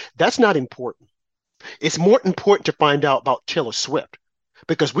telling you that's not important. It's more important to find out about Taylor Swift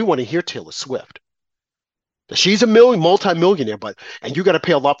because we want to hear Taylor Swift. She's a multi-millionaire, and you got to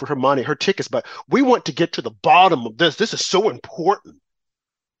pay a lot for her money, her tickets, but we want to get to the bottom of this. This is so important.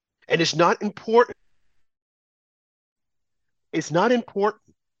 And it's not important. It's not important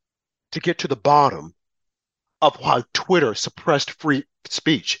to get to the bottom of how Twitter suppressed free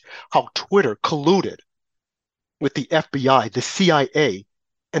speech, how Twitter colluded with the FBI, the CIA,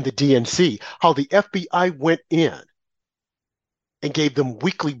 and the DNC, how the FBI went in and gave them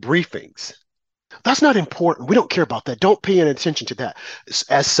weekly briefings. That's not important. We don't care about that. Don't pay any attention to that.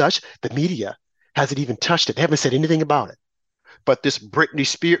 As such, the media hasn't even touched it. They haven't said anything about it. But this Britney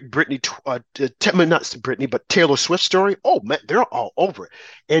Spears, not Britney, but Taylor Swift story, oh man, they're all over it.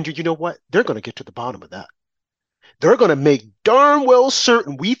 Andrew, you know what? They're going to get to the bottom of that. They're going to make darn well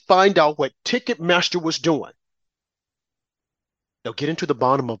certain we find out what Ticketmaster was doing. They'll get into the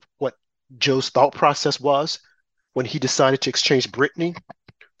bottom of what Joe's thought process was when he decided to exchange Britney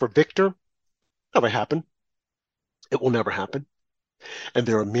for Victor. Never happened. It will never happen. And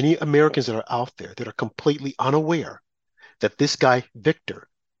there are many Americans that are out there that are completely unaware that this guy, Victor,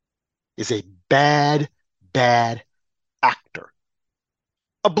 is a bad, bad actor.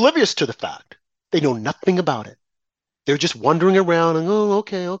 Oblivious to the fact. They know nothing about it. They're just wandering around and, oh,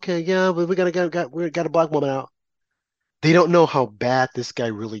 okay, yeah, we got a black woman out. They don't know how bad this guy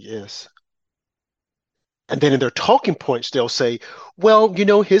really is. And then in their talking points, they'll say, well, you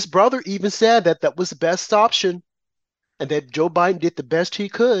know, his brother even said that that was the best option and that Joe Biden did the best he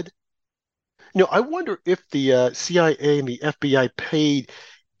could. You know, I wonder if the CIA and the FBI paid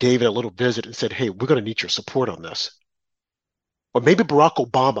David a little visit and said, hey, we're going to need your support on this. Or maybe Barack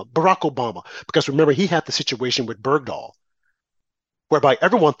Obama, because remember, he had the situation with Bergdahl, whereby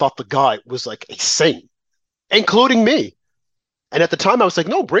everyone thought the guy was like a saint, including me. And at the time, I was like,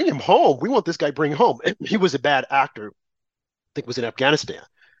 no, bring him home. We want this guy bring home. And he was a bad actor. I think it was in Afghanistan.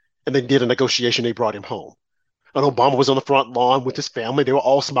 And they did a negotiation. They brought him home. And Obama was on the front lawn with his family. They were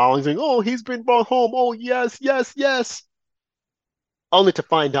all smiling, saying, oh, he's been brought home. Oh, yes, yes, yes. Only to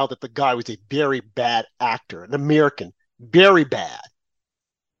find out that the guy was a very bad actor, an American, very bad.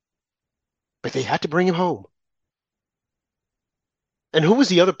 But they had to bring him home. And who was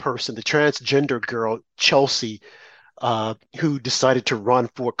the other person, the transgender girl, Chelsea, who decided to run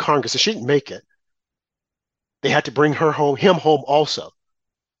for Congress? She didn't make it. They had to bring him home also.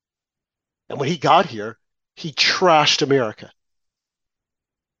 And when he got here, he trashed America.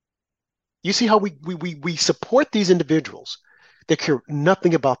 You see how we support these individuals that care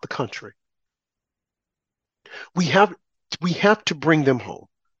nothing about the country. We have to bring them home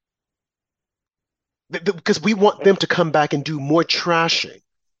because we want them to come back and do more trashing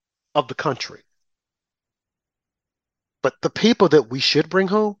of the country. But the people that we should bring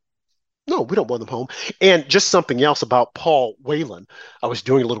home, no, we don't want them home. And just something else about Paul Whelan. I was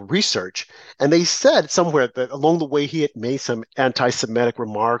doing a little research, and they said somewhere that along the way he had made some anti-Semitic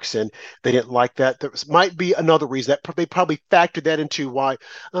remarks, and they didn't like that. There might be another reason that they probably factored that into why,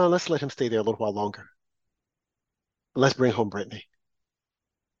 let's let him stay there a little while longer. Let's bring home Britney.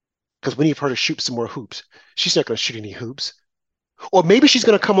 Because we need her to shoot some more hoops. She's not going to shoot any hoops. Or maybe she's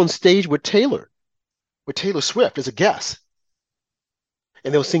going to come on stage with Taylor Swift as a guest.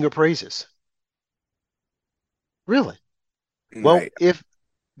 And they'll sing her praises. Really? Well,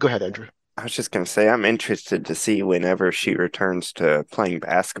 go ahead, Andrew. I was just going to say, I'm interested to see whenever she returns to playing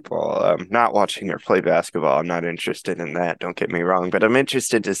basketball. Not watching her play basketball. I'm not interested in that. Don't get me wrong. But I'm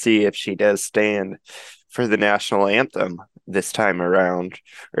interested to see if she does stand for the national anthem this time around,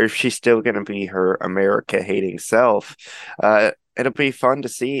 or if she's still going to be her America-hating self. It'll be fun to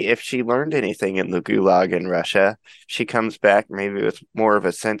see if she learned anything in the Gulag in Russia. She comes back maybe with more of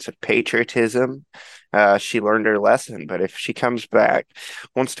a sense of patriotism. She learned her lesson, but if she comes back,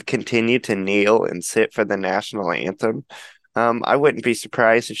 wants to continue to kneel and sit for the national anthem, I wouldn't be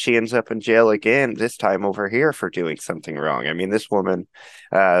surprised if she ends up in jail again, this time over here for doing something wrong. I mean, this woman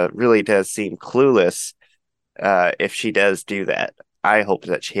really does seem clueless if she does do that. I hope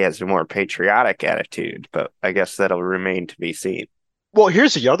that she has a more patriotic attitude, but I guess that'll remain to be seen. Well,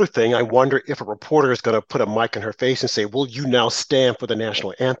 here's the other thing. I wonder if a reporter is going to put a mic in her face and say, will you now stand for the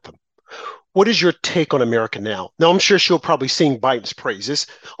national anthem? What is your take on America now? Now, I'm sure she'll probably sing Biden's praises.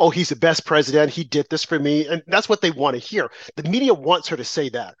 Oh, he's the best president. He did this for me. And that's what they want to hear. The media wants her to say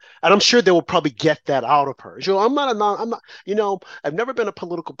that. And I'm sure they will probably get that out of her. I'm not, I've never been a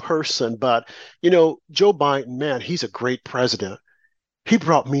political person, but, Joe Biden, man, he's a great president. He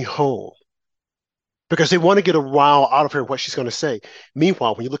brought me home. Because they want to get a rile out of her what she's going to say.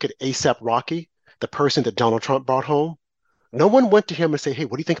 Meanwhile, when you look at A$AP Rocky, the person that Donald Trump brought home, no one went to him and say, hey,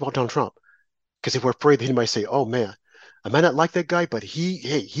 what do you think about Donald Trump? Because they were afraid that he might say, oh, man, I might not like that guy, but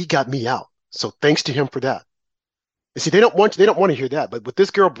he got me out. So thanks to him for that. You see, they don't want to hear that. But with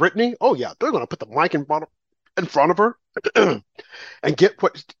this girl, Britney, oh, yeah, they're going to put the mic in front of her and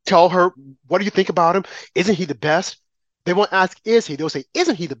tell her, what do you think about him? Isn't he the best? They won't ask, is he? They'll say,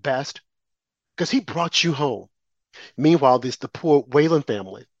 isn't he the best? Because he brought you home. Meanwhile, there's the poor Whelan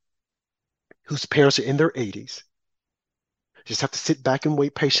family, whose parents are in their 80s. Just have to sit back and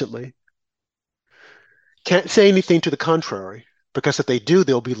wait patiently. Can't say anything to the contrary, because if they do,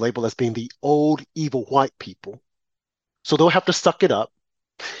 they'll be labeled as being the old, evil white people. So they'll have to suck it up.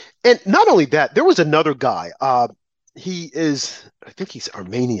 And not only that, there was another guy. I think he's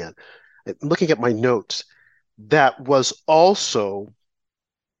Armenian. Looking at my notes, that was also,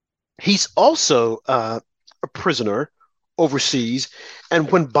 he's also a prisoner overseas.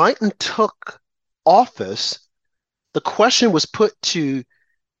 And when Biden took office, the question was put to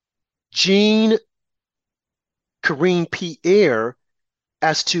Jean Karine Pierre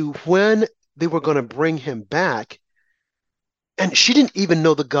as to when they were going to bring him back. And she didn't even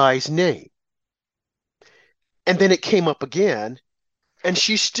know the guy's name. And then it came up again. And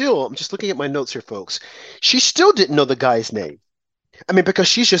she still, I'm just looking at my notes here, folks. She still didn't know the guy's name. I mean, because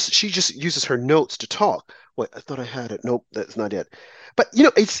she just uses her notes to talk. Wait, I thought I had it. Nope, that's not it. But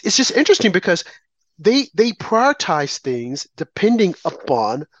it's just interesting because they prioritize things depending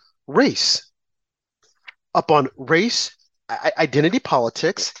race, upon race, identity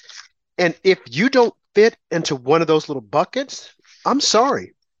politics. And if you don't fit into one of those little buckets, I'm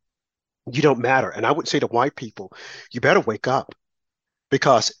sorry, you don't matter. And I would say to white people, you better wake up,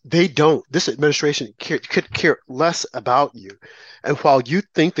 because they don't. This administration could care less about you. And while you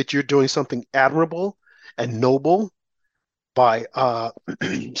think that you're doing something admirable and noble by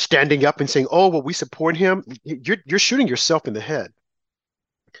standing up and saying, "Oh, well, we support him," you're shooting yourself in the head,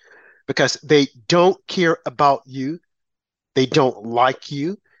 because they don't care about you. They don't like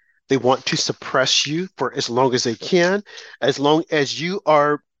you. They want to suppress you for as long as they can, as long as you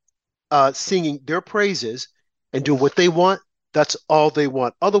are singing their praises and doing what they want. That's all they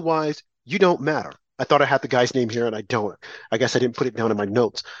want. Otherwise, you don't matter. I thought I had the guy's name here, and I don't. I guess I didn't put it down in my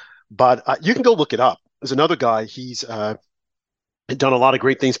notes. But you can go look it up. There's another guy. He's done a lot of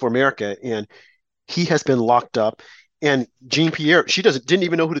great things for America, and he has been locked up. And Jean Pierre, she didn't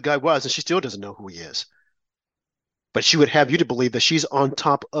even know who the guy was, and she still doesn't know who he is. But she would have you to believe that she's on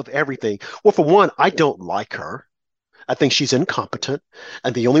top of everything. Well, for one, I don't like her. I think she's incompetent.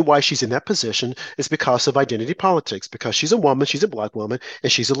 And the only why she's in that position is because of identity politics, because she's a woman, she's a black woman,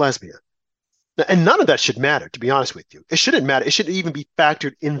 and she's a lesbian. And none of that should matter, to be honest with you. It shouldn't matter. It shouldn't even be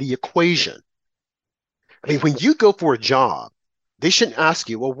factored in the equation. I mean, when you go for a job, they shouldn't ask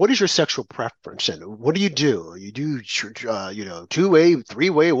you, well, what is your sexual preference? And what do? You do, two-way,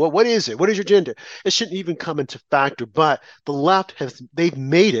 three-way? What is it? What is your gender? It shouldn't even come into factor. But the left they've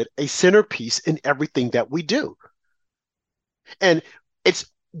made it a centerpiece in everything that we do. And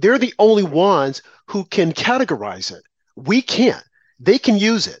they're the only ones who can categorize it. We can't. They can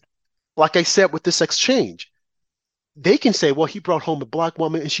use it. Like I said with this exchange, they can say, well, he brought home a black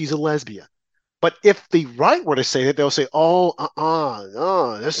woman and she's a lesbian. But if the right were to say it, they'll say,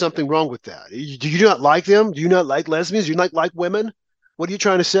 there's something wrong with that. Do you not like them? Do you not like lesbians? Do you not like women? What are you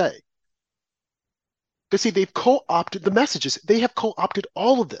trying to say? Because see, they've co-opted the messages. They have co-opted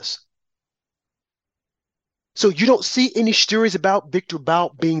all of this. So you don't see any stories about Victor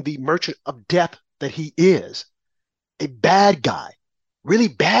Bout being the merchant of death that he is. A bad guy, really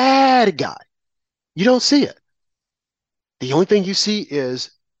bad guy. You don't see it. The only thing you see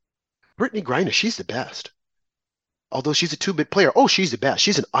is Brittany Griner. She's the best. Although she's a two-bit player. Oh, she's the best.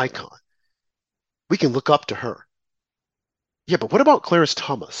 She's an icon. We can look up to her. Yeah, but what about Clarence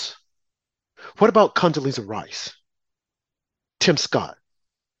Thomas? What about Condoleezza Rice? Tim Scott?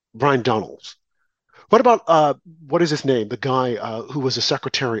 Brian Donalds? What about, what is his name? The guy who was the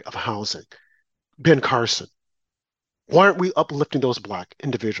Secretary of Housing, Ben Carson. Why aren't we uplifting those black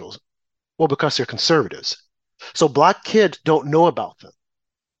individuals? Well, because they're conservatives. So black kids don't know about them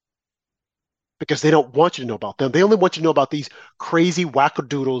because they don't want you to know about them. They only want you to know about these crazy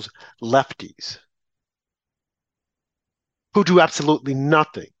wackadoodles lefties who do absolutely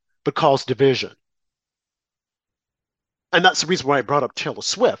nothing but cause division. And that's the reason why I brought up Taylor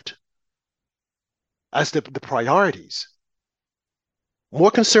Swift as the priorities.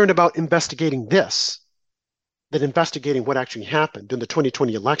 More concerned about investigating this than investigating what actually happened in the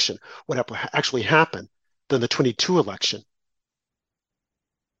 2020 election, what actually happened than the 22 election.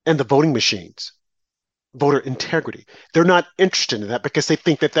 And the voting machines, voter integrity. They're not interested in that because they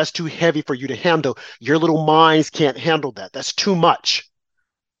think that that's too heavy for you to handle. Your little minds can't handle that. That's too much.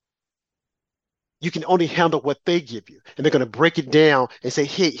 You can only handle what they give you. And they're going to break it down and say,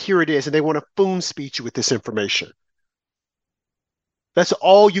 hey, here it is. And they want to phone speech you with this information. That's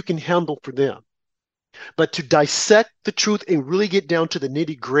all you can handle for them. But to dissect the truth and really get down to the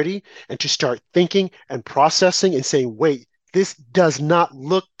nitty gritty and to start thinking and processing and saying, wait, this does not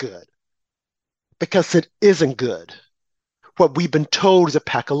look good because it isn't good. What we've been told is a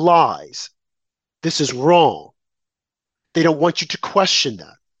pack of lies. This is wrong. They don't want you to question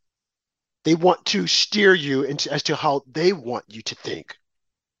that. They want to steer you as to how they want you to think.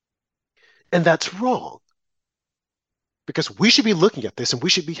 And that's wrong. Because we should be looking at this and we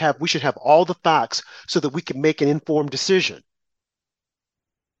should have all the facts so that we can make an informed decision.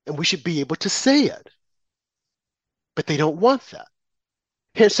 And we should be able to say it. But they don't want that.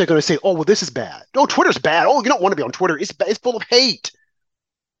 Hence, they're going to say, oh, well, this is bad. Oh, Twitter's bad. Oh, you don't want to be on Twitter. It's full of hate.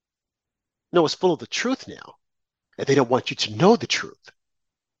 No, it's full of the truth now. And they don't want you to know the truth.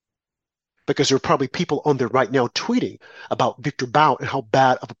 Because there are probably people on there right now tweeting about Victor Bout and how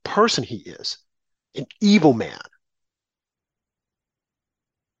bad of a person he is. An evil man.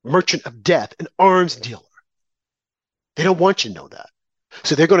 Merchant of death, an arms dealer. They don't want you to know that.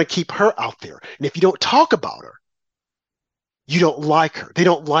 So they're going to keep her out there. And if you don't talk about her, you don't like her. They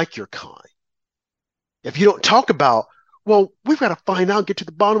don't like your kind. If you don't talk about, well, we've got to find out, get to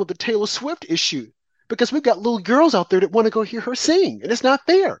the bottom of the Taylor Swift issue, because we've got little girls out there that want to go hear her sing, and it's not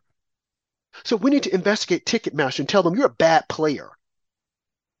fair. So we need to investigate Ticketmaster and tell them you're a bad player.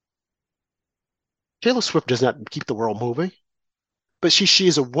 Taylor Swift does not keep the world moving, but she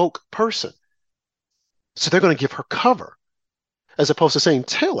is a woke person. So they're going to give her cover, as opposed to saying,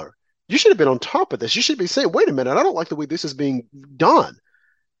 Taylor, you should have been on top of this. You should be saying, wait a minute, I don't like the way this is being done.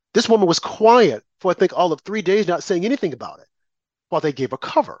 This woman was quiet for, I think, all of 3 days, not saying anything about it, while they gave her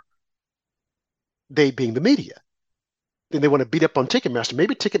cover. They being the media. Then they want to beat up on Ticketmaster.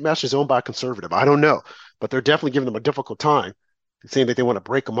 Maybe Ticketmaster is owned by a conservative. I don't know. But they're definitely giving them a difficult time, saying that they want to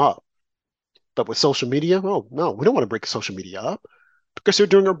break them up. But with social media, oh, no, we don't want to break social media up because they're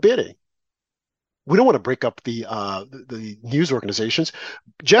doing our bidding. We don't want to break up the news organizations.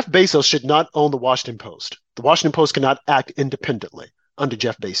 Jeff Bezos should not own the Washington Post. The Washington Post cannot act independently under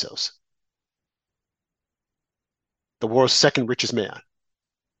Jeff Bezos, the world's second richest man.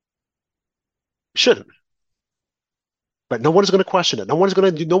 Shouldn't. But no one is going to question it. No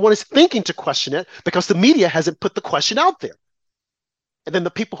one is thinking to question it because the media hasn't put the question out there. And then the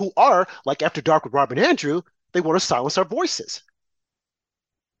people who are, like After Dark with Rob and Andrew, they want to silence our voices.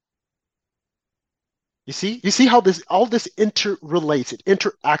 You see how all this interrelates, it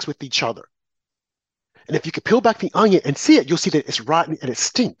interacts with each other. And if you can peel back the onion and see it, you'll see that it's rotten and it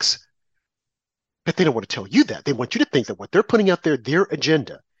stinks. But they don't want to tell you that. They want you to think that what they're putting out there, their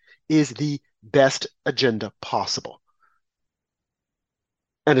agenda, is the best agenda possible.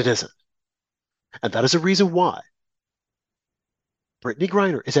 And it isn't. And that is a reason why Brittany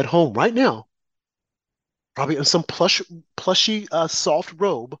Griner is at home right now, probably in some plushy, soft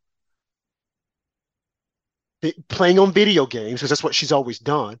robe, playing on video games, because that's what she's always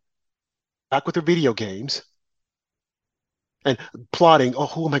done, back with her video games, and plotting, oh,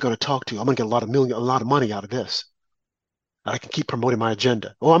 who am I going to talk to? I'm going to get a lot of money out of this. And I can keep promoting my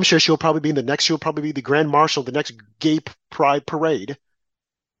agenda. Oh, I'm sure she'll probably be the Grand Marshal of the next gay pride parade.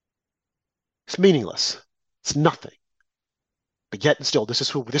 It's meaningless. It's nothing. But yet and still, this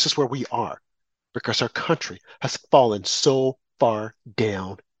is where we are, because our country has fallen so far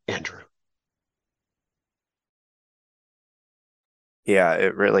down, Andrew. Yeah,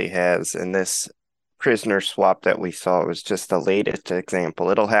 it really has. And this prisoner swap that we saw was just the latest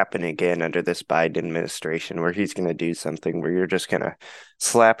example. It'll happen again under this Biden administration, where he's going to do something where you're just going to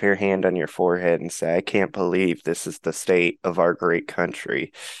slap your hand on your forehead and say, I can't believe this is the state of our great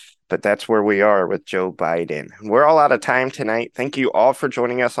country. But that's where we are with Joe Biden. We're all out of time tonight. Thank you all for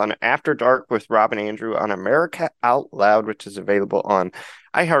joining us on After Dark with Rob and Andrew on America Out Loud, which is available on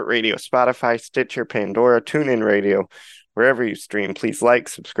iHeartRadio, Spotify, Stitcher, Pandora, TuneIn Radio, wherever you stream. Please like,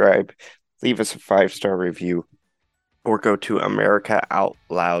 subscribe, leave us a 5-star review, or go to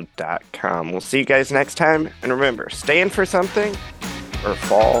AmericaOutloud.com. We'll see you guys next time. And remember, stand for something or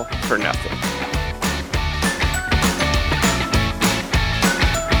fall for nothing.